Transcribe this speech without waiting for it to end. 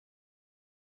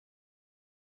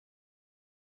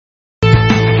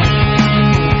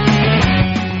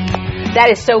That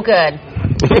is so good.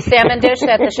 The salmon dish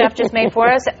that the chef just made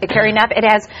for us, Carrie Neff, it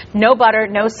has no butter,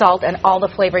 no salt, and all the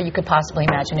flavor you could possibly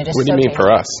imagine. It is What do you mean tasty.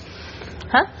 for us?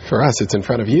 Huh? For us, it's in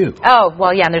front of you. Oh,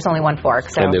 well, yeah, and there's only one fork,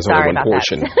 so And there's sorry only one about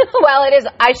portion. that. Well, it is.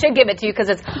 I should give it to you because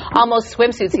it's almost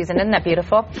swimsuit season. Isn't that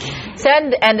beautiful?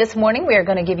 And this morning we are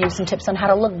going to give you some tips on how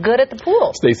to look good at the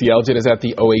pool. Stacey Elgin is at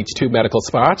the OH2 Medical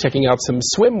Spa checking out some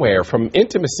swimwear from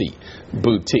Intimacy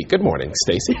Boutique. Good morning,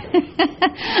 Stacey.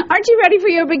 Aren't you ready for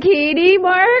your bikini,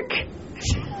 Mark?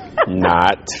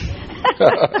 Not.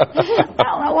 I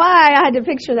don't know why I had to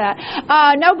picture that.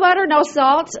 No butter, no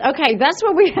salt. Okay, that's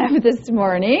what we have this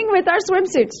morning with our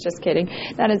swimsuits. Just kidding.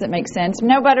 That doesn't make sense.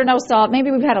 No butter, no salt.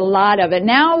 Maybe we've had a lot of it.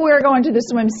 Now we're going to the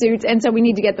swimsuits, and so we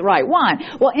need to get the right one.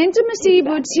 Well, Intimacy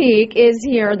Boutique is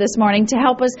here this morning to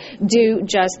help us do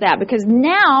just that, because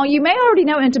now you may already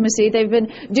know Intimacy. They've been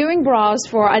doing bras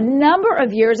for a number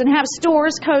of years and have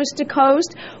stores coast to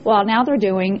coast. Well, now they're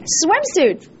doing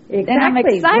swimsuits. Exactly. And I'm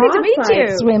excited to meet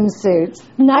you. Swimsuits.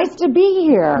 Nice to be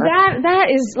here. That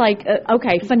is like,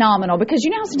 okay, phenomenal. Because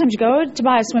you know how sometimes you go to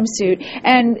buy a swimsuit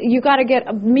and you got to get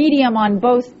a medium on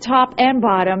both top and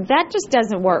bottom. That just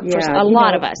doesn't work for a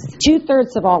lot of us.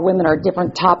 2/3 of all women are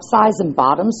different top size and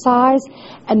bottom size.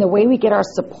 And the way we get our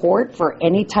support for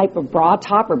any type of bra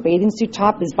top or bathing suit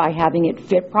top is by having it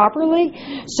fit properly.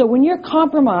 So when you're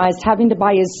compromised having to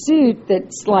buy a suit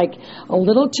that's like a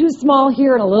little too small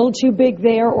here and a little too big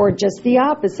there, or just the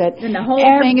opposite. And the whole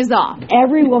thing is off.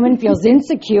 Every woman feels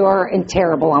insecure and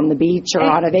terrible on the beach or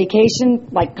on a vacation,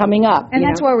 like coming up. And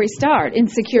that's where we start,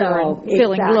 insecure and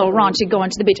feeling a little raunchy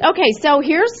going to the beach. Okay, so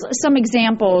here's some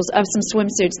examples of some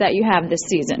swimsuits that you have this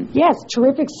season. Yes,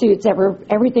 terrific suits.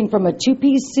 Everything from a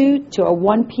two-piece suit to a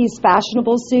one-piece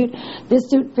fashionable suit. This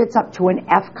suit fits up to an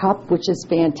F cup, which is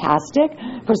fantastic.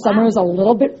 For someone who's a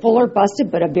little bit fuller busted,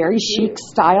 but a very chic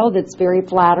style that's very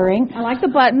flattering. I like the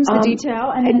buttons, the detail,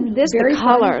 and this, the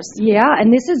colors. Yeah,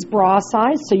 and this is bra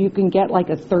size, so you can get like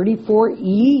a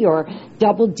 34E or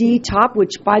double D top,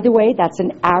 which, by the way, that's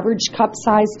an average cup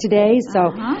size today,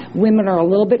 so women are a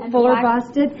little bit fuller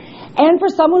busted. And for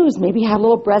someone who's maybe had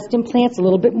little breast implants, a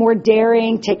little bit more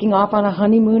daring, taking off on a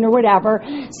honeymoon or whatever,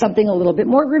 something a little bit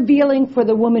more revealing for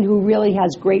the woman who really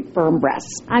has great firm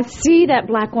breasts. I see that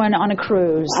black one on a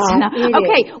cruise.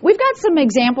 Okay, we've got some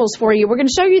examples for you. We're going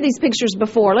to show you these pictures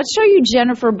before. Let's show you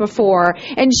Jennifer before.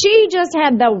 And she just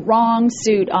had the wrong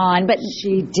suit on. But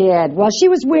she did. Well, she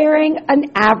was wearing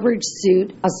an average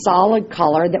suit, a solid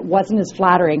color that wasn't as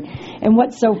flattering. And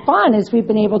what's so fun is we've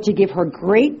been able to give her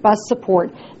great bust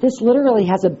support. This literally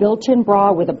has a built-in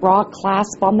bra with a bra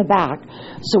clasp on the back.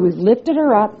 So we've lifted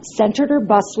her up, centered her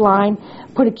bust line,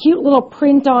 put a cute little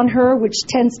print on her, which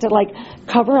tends to like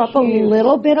cover up a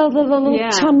little bit of the little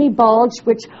tummy bulge,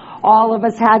 which all of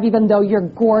us have, even though you're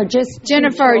gorgeous.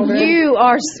 Jennifer, you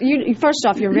first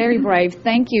off, you're very brave.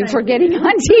 Thank you for getting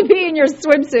on TV in your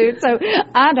swimsuit, so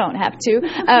I don't have to.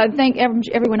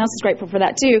 Everyone else is grateful for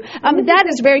that too. That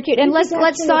is very cute. And let's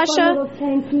Sasha,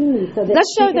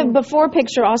 let's show the before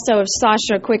picture also of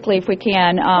Sasha quickly if we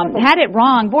can. Had it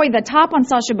wrong. Boy, the top on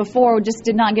Sasha before just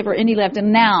did not give her any lift,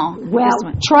 and now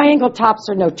triangle tops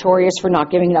are notorious for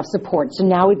not giving enough support. So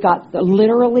now we've got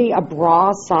literally a bra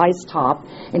size top,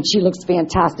 and she looks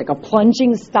fantastic. A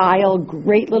plunging style,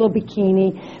 great little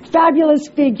bikini, fabulous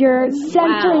figure,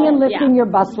 centering and lifting your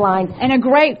bust line. And a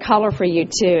great color for you,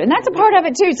 too. And that's a part of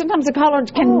it, too. Sometimes the color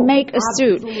can make a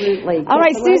suit. Absolutely. All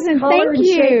right, Susan, thank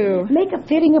you. Make a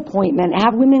fitting appointment.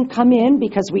 Have women come in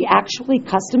because we actually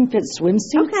custom fit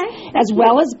swimsuits as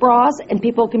well as bras, and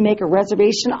people can make a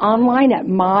reservation online at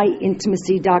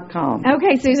myintimacy.com.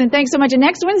 Okay, Susan, thanks so much. And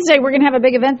next Wednesday, we're going to have a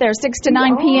big event there, 6 to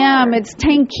 9 p.m. It's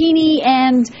Tankini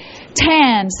and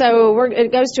Tan. So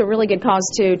it goes to a really good cause,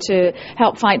 too, to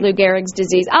help fight Lou Gehrig's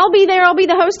disease. I'll be there. I'll be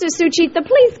the hostess, Suchita.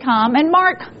 Please come. And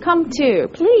Mark, come too.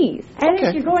 Please. And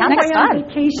if you're going away on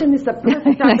vacation, it's a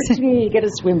perfect opportunity to get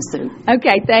a swimsuit.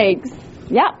 Okay, thanks.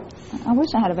 Yep. I wish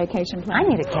I had a vacation plan. I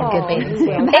need a good bathing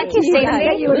suit. Thank you, Stacey.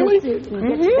 Get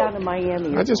you down to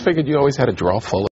Miami. I just figured you always had a drawer full of